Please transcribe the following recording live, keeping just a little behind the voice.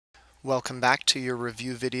Welcome back to your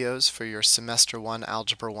review videos for your Semester 1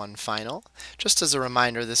 Algebra 1 final. Just as a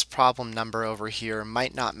reminder, this problem number over here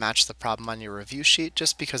might not match the problem on your review sheet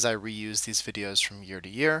just because I reuse these videos from year to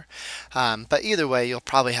year. But either way, you'll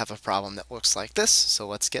probably have a problem that looks like this, so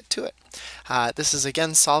let's get to it. This is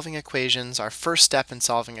again solving equations. Our first step in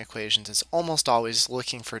solving equations is almost always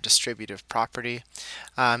looking for a distributive property.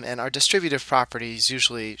 And our distributive property is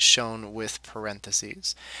usually shown with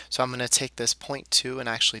parentheses. So I'm going to take this 0.2 and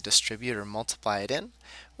actually distribute or multiply it in.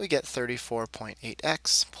 We get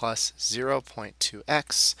 34.8x plus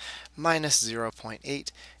 0.2x minus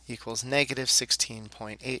 0.8 equals negative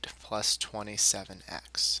 16.8 plus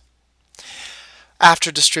 27x.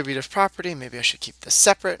 After distributive property, maybe I should keep this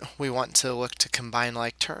separate, we want to look to combine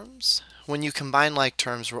like terms. When you combine like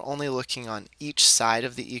terms, we're only looking on each side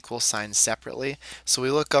of the equal sign separately. So we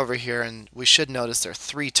look over here and we should notice there are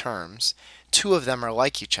three terms. Two of them are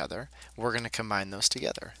like each other. We're going to combine those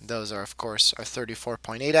together. Those are, of course, our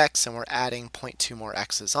 34.8x, and we're adding 0.2 more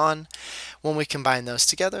x's on. When we combine those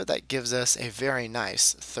together, that gives us a very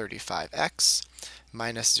nice 35x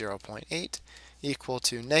minus 0.8 equal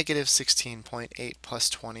to negative 16.8 plus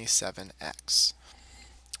 27x.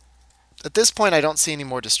 At this point, I don't see any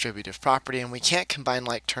more distributive property, and we can't combine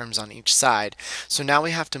like terms on each side. So now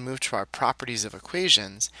we have to move to our properties of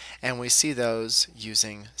equations, and we see those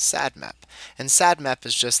using SADMAP. And SADMAP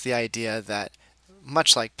is just the idea that,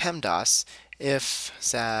 much like PEMDAS, if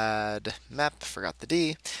SADMAP, forgot the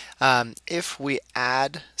D, if we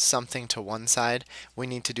add something to one side, we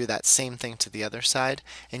need to do that same thing to the other side,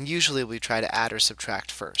 and usually we try to add or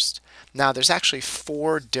subtract first. Now there's actually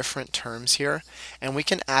 4 different terms here, and we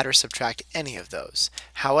can add or subtract any of those.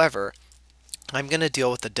 However, I'm going to deal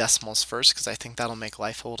with the decimals first because I think that'll make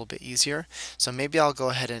life a little bit easier. So maybe I'll go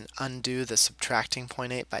ahead and undo the subtracting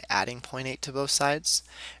 0.8 by adding 0.8 to both sides.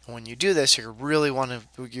 And when you do this, you're really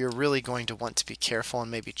going to want to be careful and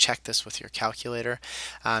maybe check this with your calculator.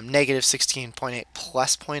 Negative 16.8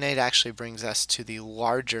 plus 0.8 actually brings us to the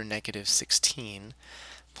larger negative 16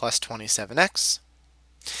 plus 27x.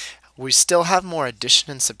 We still have more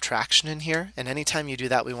addition and subtraction in here, and anytime you do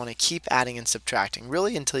that, we want to keep adding and subtracting,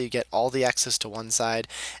 really until you get all the x's to one side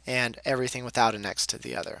and everything without an x to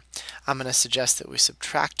the other. I'm going to suggest that we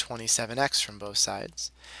subtract 27x from both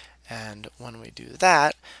sides, and when we do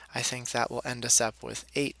that, I think that will end us up with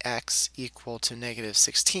 8x equal to negative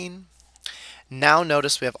 16. Now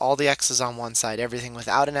notice we have all the x's on one side, everything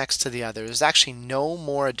without an x to the other. There's actually no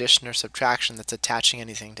more addition or subtraction that's attaching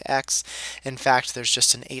anything to x. In fact, there's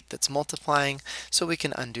just an 8 that's multiplying, so we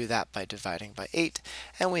can undo that by dividing by 8,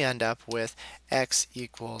 and we end up with x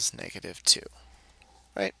equals negative 2.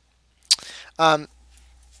 Right?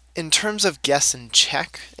 In terms of guess and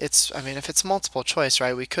check, if it's multiple choice,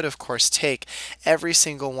 right, we could of course take every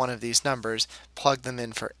single one of these numbers, plug them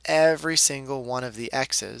in for every single one of the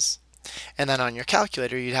x's, and then on your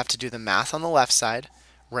calculator, you'd have to do the math on the left side,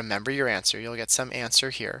 remember your answer, you'll get some answer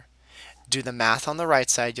here. Do the math on the right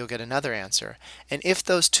side, you'll get another answer. And if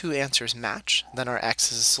those two answers match, then our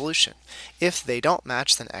x is a solution. If they don't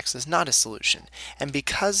match, then x is not a solution. And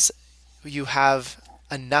because you have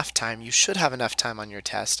enough time, you should have enough time on your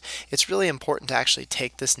test, it's really important to actually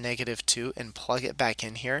take this negative 2 and plug it back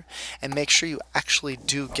in here and make sure you actually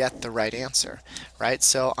do get the right answer, right?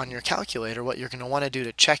 So on your calculator, what you're going to want to do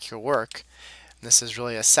to check your work, and this is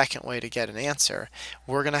really a second way to get an answer,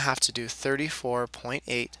 we're going to have to do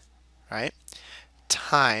 34.8, right,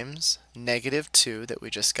 times negative 2 that we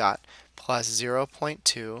just got, plus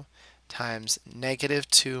 0.2 times negative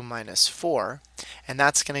 2 minus 4, and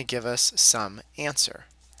that's going to give us some answer.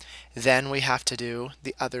 Then we have to do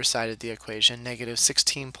the other side of the equation, negative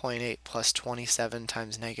 16.8 plus 27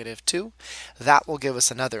 times negative 2. That will give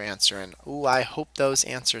us another answer, and ooh, I hope those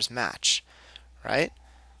answers match, right?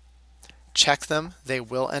 Check them, they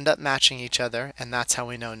will end up matching each other, and that's how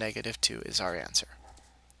we know negative 2 is our answer.